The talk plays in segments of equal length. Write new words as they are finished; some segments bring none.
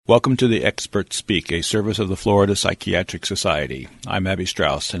Welcome to the Expert Speak, a service of the Florida Psychiatric Society. I'm Abby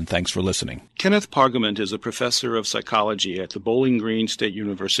Strauss, and thanks for listening. Kenneth Pargament is a professor of psychology at the Bowling Green State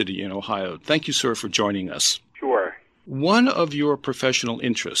University in Ohio. Thank you, sir, for joining us. Sure. One of your professional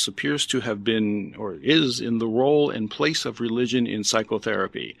interests appears to have been, or is, in the role and place of religion in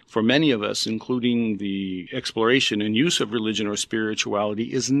psychotherapy. For many of us, including the exploration and use of religion or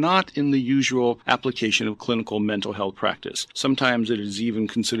spirituality, is not in the usual application of clinical mental health practice. Sometimes it is even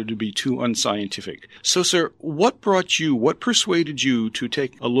considered to be too unscientific. So, sir, what persuaded you to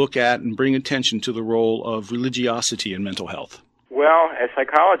take a look at and bring attention to the role of religiosity in mental health? Well, as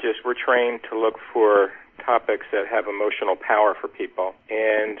psychologists, we're trained to look for topics that have emotional power for people.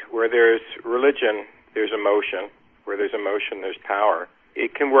 And where there's religion, there's emotion. Where there's emotion, there's power.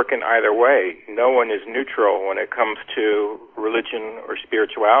 It can work in either way. No one is neutral when it comes to religion or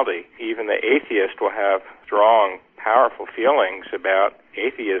spirituality. Even the atheist will have strong, powerful feelings about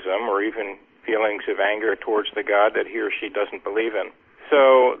atheism or even feelings of anger towards the God that he or she doesn't believe in.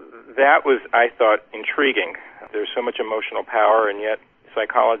 So that was, I thought, intriguing. There's so much emotional power, and yet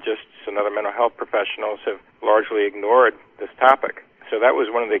psychologists and other mental health professionals have largely ignored this topic. So that was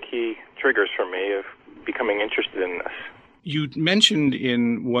one of the key triggers for me of becoming interested in this. You mentioned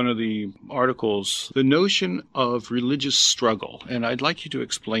in one of the articles the notion of religious struggle, and I'd like you to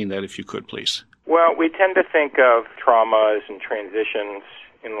explain that if you could, please. Well, we tend to think of traumas and transitions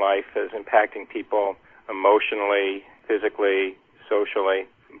in life as impacting people emotionally, physically, socially.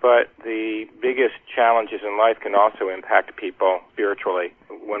 But the biggest challenges in life can also impact people spiritually.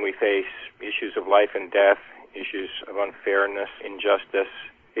 When we face issues of life and death, issues of unfairness, injustice,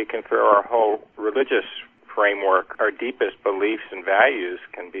 it can throw our whole religious framework. Our deepest beliefs and values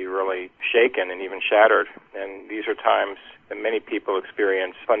can be really shaken and even shattered. And these are times that many people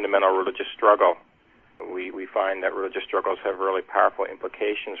experience fundamental religious struggle. We find that religious struggles have really powerful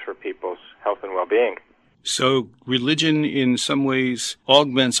implications for people's health and well-being. So religion in some ways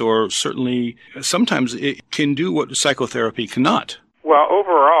augments, or certainly sometimes it can do what psychotherapy cannot. Well,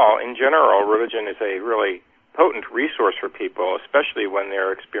 overall, in general, religion is a really potent resource for people, especially when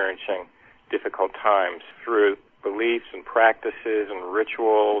they're experiencing difficult times. Through beliefs and practices and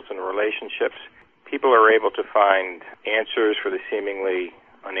rituals and relationships, people are able to find answers for the seemingly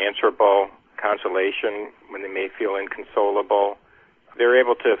unanswerable, consolation when they may feel inconsolable. They're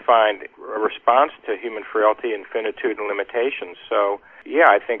able to find a response to human frailty and finitude and limitations. So, yeah,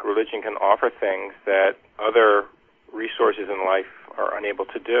 I think religion can offer things that other resources in life are unable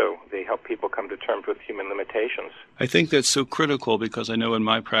to do. They help people come to terms with human limitations. I think that's so critical because I know in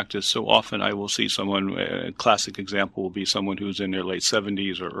my practice so often I will see someone, a classic example will be someone who's in their late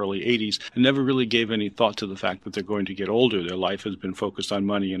 70s or early 80s and never really gave any thought to the fact that they're going to get older. Their life has been focused on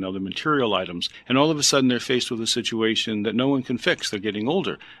money and other material items. And all of a sudden they're faced with a situation that no one can fix. They're getting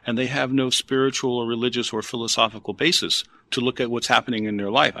older and they have no spiritual or religious or philosophical basis to look at what's happening in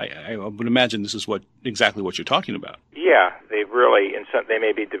their life. I would imagine this is exactly what you're talking about. Yeah, they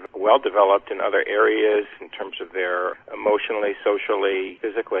may be well developed in other areas in terms of their emotionally, socially,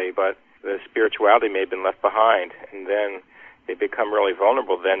 physically, but the spirituality may have been left behind, and then they become really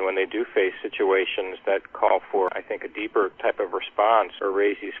vulnerable then when they do face situations that call for, I think, a deeper type of response or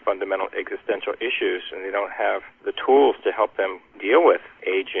raise these fundamental existential issues, and they don't have the tools to help them deal with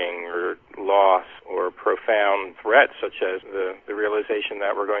aging or loss or profound threats such as the realization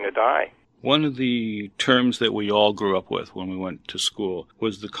that we're going to die. One of the terms that we all grew up with when we went to school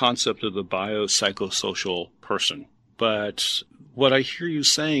was the concept of the biopsychosocial person. But what I hear you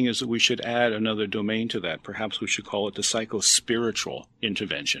saying is that we should add another domain to that. Perhaps we should call it the psychospiritual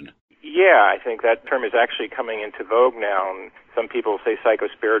intervention. Yeah, I think that term is actually coming into vogue now. And some people say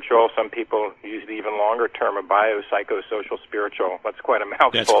psychospiritual. Some people use the even longer term of biopsychosocial spiritual. That's quite a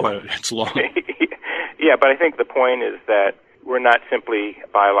mouthful. It's long. Yeah, but I think the point is that we're not simply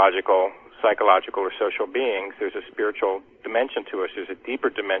biological, psychological, or social beings. There's a spiritual dimension to us. There's a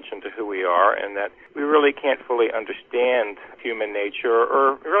deeper dimension to who we are, and that we really can't fully understand human nature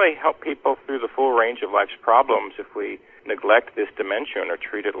or really help people through the full range of life's problems if we neglect this dimension or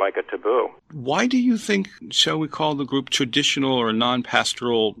treat it like a taboo. Why do you think, shall we call the group traditional or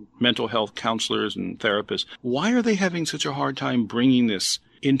non-pastoral mental health counselors and therapists, why are they having such a hard time bringing this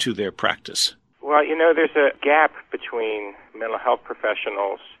into their practice? Well, there's a gap between mental health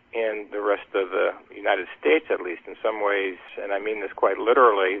professionals in the rest of the United States, at least in some ways, and I mean this quite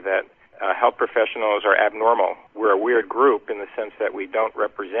literally, that health professionals are abnormal. We're a weird group in the sense that we don't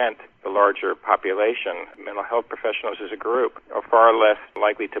represent the larger population. Mental health professionals as a group are far less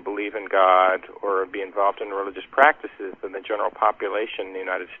likely to believe in God or be involved in religious practices than the general population in the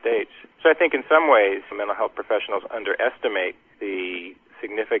United States. So I think in some ways mental health professionals underestimate the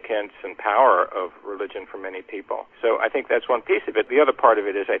significance and power of religion for many people. So I think that's one piece of it. The other part of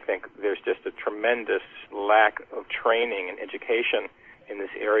it is I think there's just a tremendous lack of training and education in this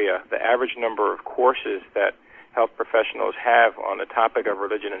area. The average number of courses that health professionals have on the topic of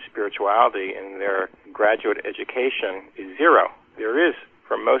religion and spirituality in their graduate education is zero. There is,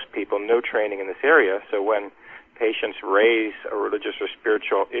 for most people, no training in this area. So when patients raise a religious or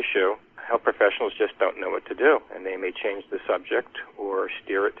spiritual issue, health professionals just don't know what to do, and they may change the subject or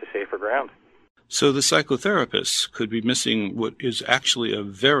steer it to safer ground. So the psychotherapist could be missing what is actually a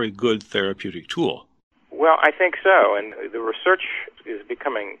very good therapeutic tool. Well, I think so, and the research is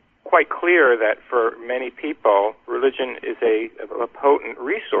becoming quite clear that for many people, religion is a potent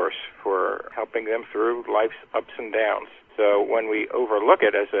resource for helping them through life's ups and downs. So when we overlook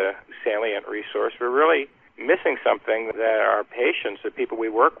it as a salient resource, we're really missing something that our patients, the people we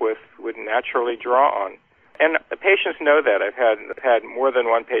work with, would naturally draw on. And the patients know that. I've had more than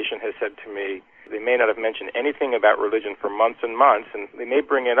one patient has said to me, they may not have mentioned anything about religion for months and months, and they may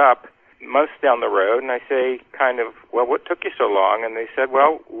bring it up months down the road, and I say kind of, well, what took you so long? And they said,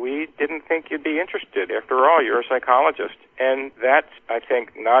 well, we didn't think you'd be interested. After all, you're a psychologist. And that's, I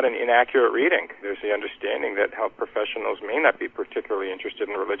think, not an inaccurate reading. There's the understanding that health professionals may not be particularly interested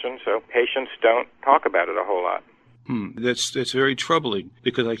in religion, so patients don't talk about it a whole lot. That's very troubling,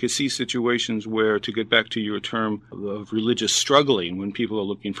 because I could see situations where, to get back to your term of religious struggling, when people are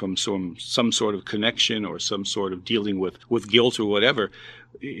looking from some sort of connection or some sort of dealing with guilt or whatever,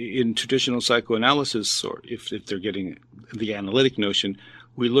 in traditional psychoanalysis, or if they're getting the analytic notion,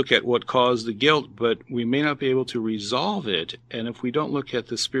 we look at what caused the guilt, but we may not be able to resolve it. And if we don't look at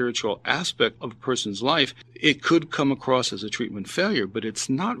the spiritual aspect of a person's life, it could come across as a treatment failure, but it's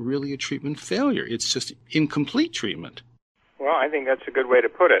not really a treatment failure. It's just incomplete treatment. Well, I think that's a good way to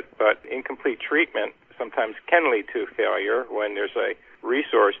put it, but incomplete treatment sometimes can lead to failure when there's a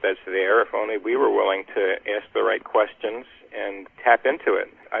resource that's there, if only we were willing to ask the right questions and tap into it.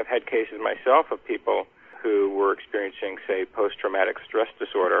 I've had cases myself of people who were experiencing, say, post-traumatic stress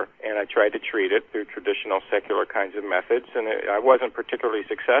disorder, and I tried to treat it through traditional secular kinds of methods, and I wasn't particularly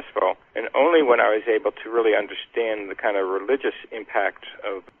successful. And only when I was able to really understand the kind of religious impact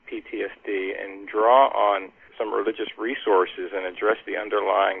of PTSD and draw on some religious resources and address the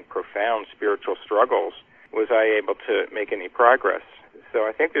underlying profound spiritual struggles was I able to make any progress. So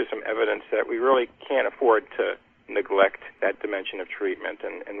I think there's some evidence that we really can't afford to neglect that dimension of treatment.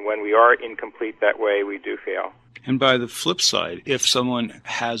 And when we are incomplete that way, we do fail. And by the flip side, if someone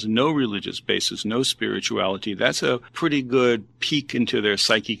has no religious basis, no spirituality, that's a pretty good peek into their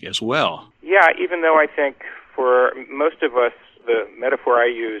psyche as well. Yeah, even though I think for most of us, the metaphor I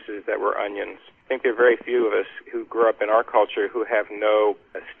use is that we're onions. I think there are very few of us who grew up in our culture who have no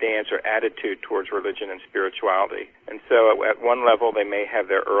stance or attitude towards religion and spirituality. And so at one level, they may have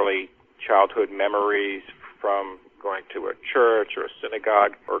their early childhood memories from going to a church or a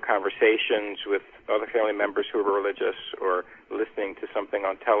synagogue, or conversations with other family members who are religious, or listening to something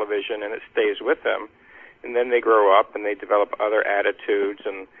on television, and it stays with them. And then they grow up and they develop other attitudes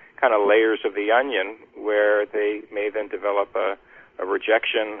and kind of layers of the onion where they may then develop a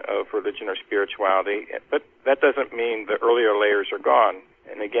rejection of religion or spirituality. But that doesn't mean the earlier layers are gone.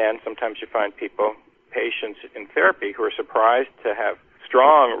 And again, sometimes you find people, patients in therapy, who are surprised to have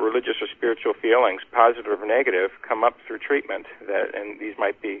strong religious or spiritual feelings, positive or negative, come up through treatment, and these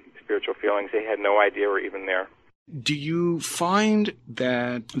might be spiritual feelings they had no idea were even there. Do you find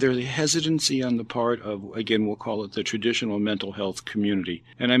that there's a hesitancy on the part of, again, we'll call it the traditional mental health community,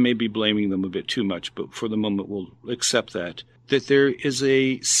 and I may be blaming them a bit too much, but for the moment we'll accept that there is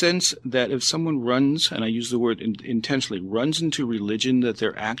a sense that if someone runs, and I use the word intentionally, runs into religion, that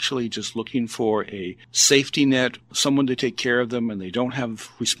they're actually just looking for a safety net, someone to take care of them, and they don't have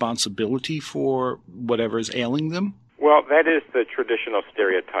responsibility for whatever is ailing them? Well, that is the traditional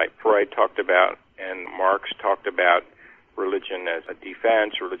stereotype Freud talked about and Marx talked about. Religion as a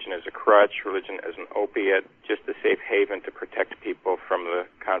defense, religion as a crutch, religion as an opiate, just a safe haven to protect people from the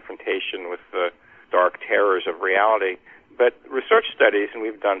confrontation with the dark terrors of reality. But research studies, and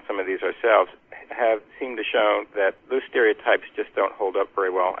we've done some of these ourselves, have seemed to show that those stereotypes just don't hold up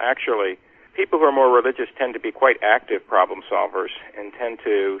very well. Actually, people who are more religious tend to be quite active problem solvers and tend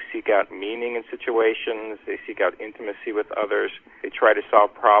to seek out meaning in situations. They seek out intimacy with others. They try to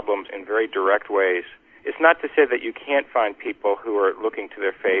solve problems in very direct ways. It's not to say that you can't find people who are looking to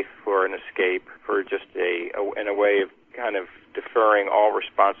their faith for an escape, for just in a way of kind of deferring all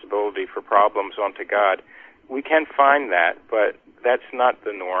responsibility for problems onto God. We can find that, but that's not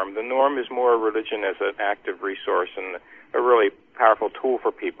the norm. The norm is more religion as an active resource and a really powerful tool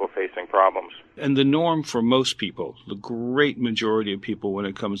for people facing problems. And the norm for most people, the great majority of people when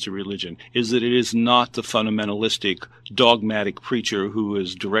it comes to religion, is that it is not the fundamentalistic, dogmatic preacher who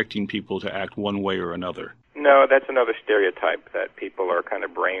is directing people to act one way or another. No, that's another stereotype, that people are kind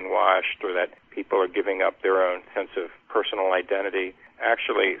of brainwashed or that people are giving up their own sense of personal identity.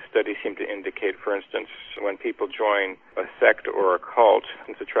 Actually, studies seem to indicate, for instance, when people join a sect or a cult,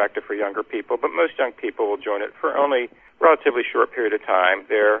 it's attractive for younger people, but most young people will join it for only a relatively short period of time.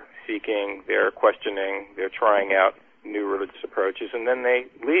 They're seeking, they're questioning, they're trying out new religious approaches, and then they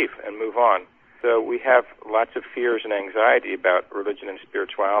leave and move on. So we have lots of fears and anxiety about religion and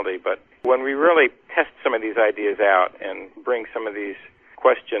spirituality, but when we really test some of these ideas out and bring some of these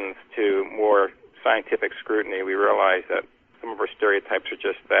questions to more scientific scrutiny, we realize that some of our stereotypes are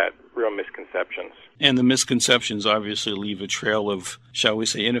just that, real misconceptions. And the misconceptions obviously leave a trail of, shall we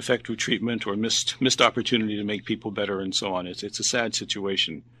say, ineffective treatment or missed opportunity to make people better and so on. It's a sad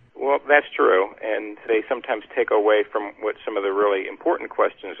situation. Well, that's true, and they sometimes take away from what some of the really important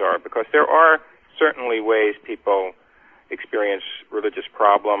questions are, because there are certainly ways people experience religious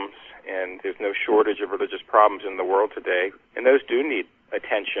problems, and there's no shortage of religious problems in the world today, and those do need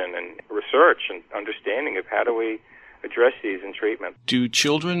attention and research and understanding of how do we address these in treatment. Do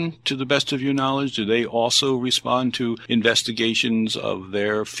children, to the best of your knowledge, do they also respond to investigations of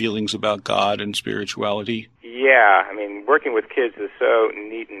their feelings about God and spirituality? Yeah, I mean, working with kids is so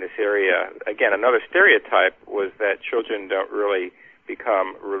neat in this area. Again, another stereotype was that children don't really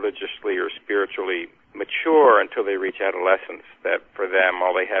become religiously or spiritually mature until they reach adolescence, that for them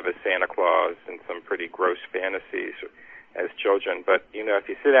all they have is Santa Claus and some pretty gross fantasies as children. But, you know, if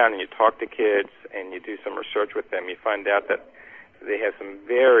you sit down and you talk to kids and you do some research with them, you find out that they have some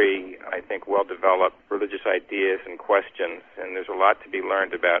very, I think, well-developed religious ideas and questions, and there's a lot to be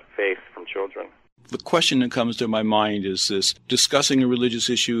learned about faith from children. The question that comes to my mind is this: discussing a religious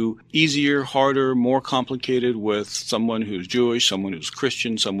issue easier, harder, more complicated with someone who's Jewish, someone who's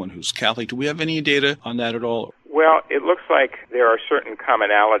Christian, someone who's Catholic? Do we have any data on that at all? Well, it looks like there are certain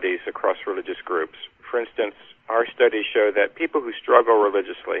commonalities across religious groups. For instance, our studies show that people who struggle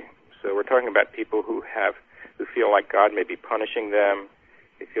religiously, so we're talking about people who feel like God may be punishing them,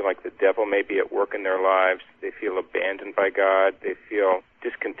 they feel like the devil may be at work in their lives, they feel abandoned by God, they feel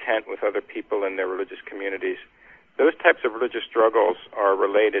discontent with other people in their religious communities. Those types of religious struggles are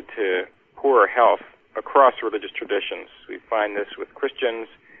related to poorer health across religious traditions. We find this with Christians,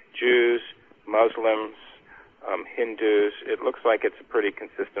 Jews, Muslims, Hindus. It looks like it's a pretty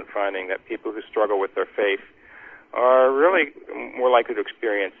consistent finding that people who struggle with their faith are really more likely to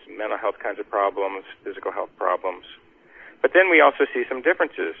experience mental health kinds of problems, physical health problems. But then we also see some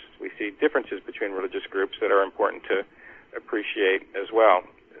differences. We see differences between religious groups that are important to appreciate as well.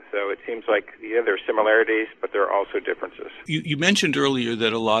 So it seems like, yeah, there are similarities, but there are also differences. You mentioned earlier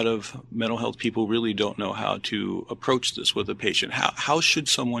that a lot of mental health people really don't know how to approach this with a patient. How should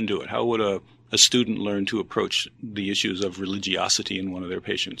someone do it? How would a student learn to approach the issues of religiosity in one of their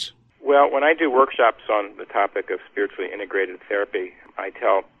patients? Well, when I do workshops on the topic of spiritually integrated therapy, I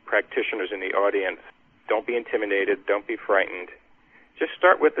tell practitioners in the audience, don't be intimidated, don't be frightened. Just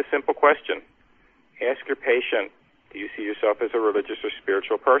start with a simple question. Ask your patient, do you see yourself as a religious or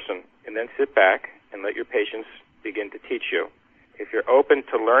spiritual person? And then sit back and let your patients begin to teach you. If you're open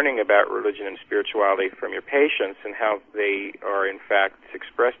to learning about religion and spirituality from your patients and how they are in fact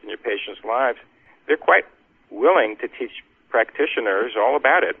expressed in your patients' lives, they're quite willing to teach practitioners all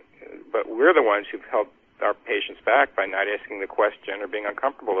about it. But we're the ones who've held our patients back by not asking the question or being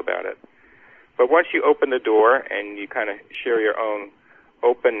uncomfortable about it. But once you open the door and you kind of share your own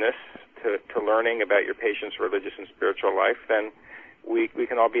openness to learning about your patient's religious and spiritual life, then we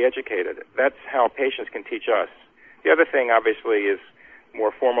can all be educated. That's how patients can teach us. The other thing, obviously, is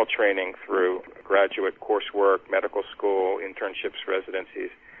more formal training through graduate coursework, medical school, internships, residencies.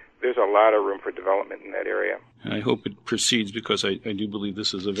 There's a lot of room for development in that area. And I hope it proceeds, because I do believe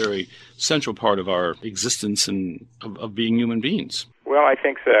this is a very central part of our existence and of being human beings. Well, I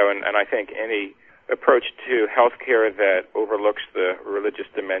think so, and I think any approach to healthcare that overlooks the religious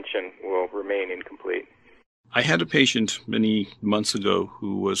dimension will remain incomplete. I had a patient many months ago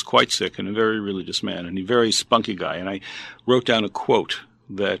who was quite sick and a very religious man and a very spunky guy, and I wrote down a quote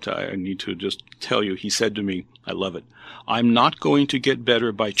that I need to just tell you. He said to me, I love it, "I'm not going to get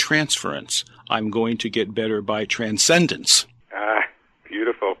better by transference. I'm going to get better by transcendence."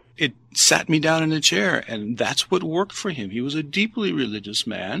 Beautiful. It sat me down in a chair, and that's what worked for him. He was a deeply religious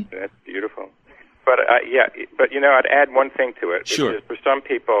man. That's beautiful. But, I'd add one thing to it. Sure. Which is, for some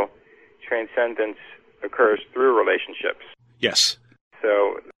people, transcendence occurs through relationships. Yes.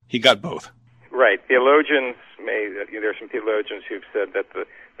 So he got both. Right. Theologians there are some theologians who've said that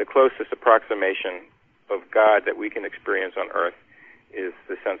the closest approximation of God that we can experience on earth is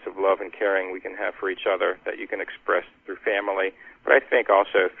the sense of love and caring we can have for each other that you can express through family, but I think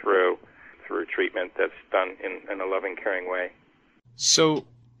also through treatment that's done in a loving, caring way. So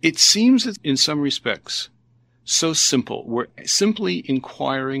it seems that in some respects so simple. We're simply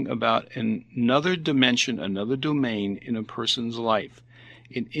inquiring about another dimension, another domain in a person's life.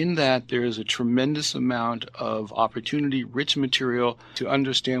 And in that, there is a tremendous amount of opportunity, rich material to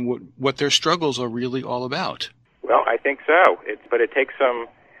understand what their struggles are really all about. Well, I think so. But it takes some.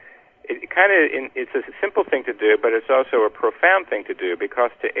 It's a simple thing to do, but it's also a profound thing to do,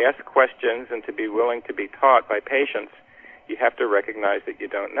 because to ask questions and to be willing to be taught by patients, you have to recognize that you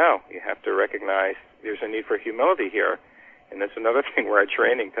don't know. You have to recognize there's a need for humility here. And that's another thing where our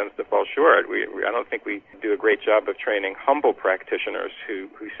training tends to fall short. I don't think we do a great job of training humble practitioners who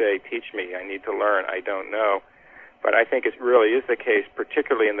say, teach me, I need to learn, I don't know. But I think it really is the case,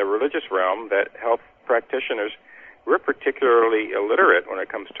 particularly in the religious realm, that health practitioners, we're particularly illiterate when it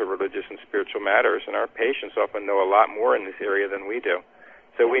comes to religious and spiritual matters, and our patients often know a lot more in this area than we do.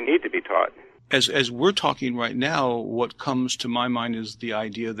 So we need to be taught. As we're talking right now, what comes to my mind is the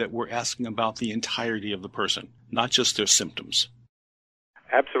idea that we're asking about the entirety of the person, not just their symptoms.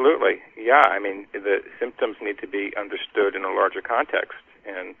 Absolutely. Yeah, I mean, the symptoms need to be understood in a larger context.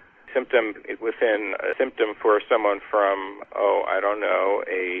 And within a symptom for someone from,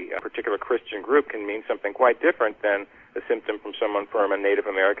 a particular Christian group can mean something quite different than a symptom from someone from a Native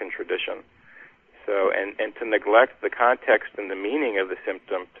American tradition. So, and to neglect the context and the meaning of the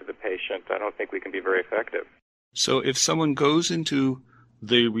symptom to the patient, I don't think we can be very effective. So if someone goes into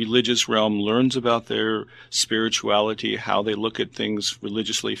the religious realm, learns about their spirituality, how they look at things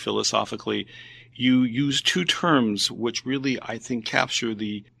religiously, philosophically, you use two terms which really, I think, capture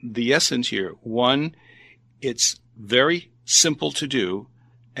the essence here. One, it's very simple to do,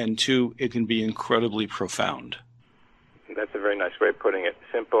 and two, it can be incredibly profound. That's a very nice way of putting it.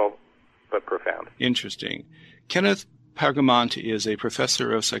 Simple, but profound. Interesting. Kenneth Pargament is a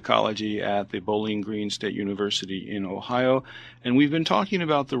professor of psychology at the Bowling Green State University in Ohio, and we've been talking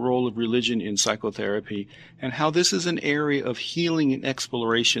about the role of religion in psychotherapy and how this is an area of healing and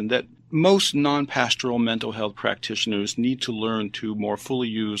exploration that most non-pastoral mental health practitioners need to learn to more fully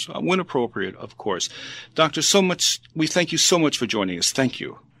use, when appropriate, of course. Doctor, we thank you so much for joining us. Thank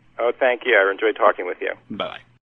you. Oh, thank you. I enjoyed talking with you. Bye.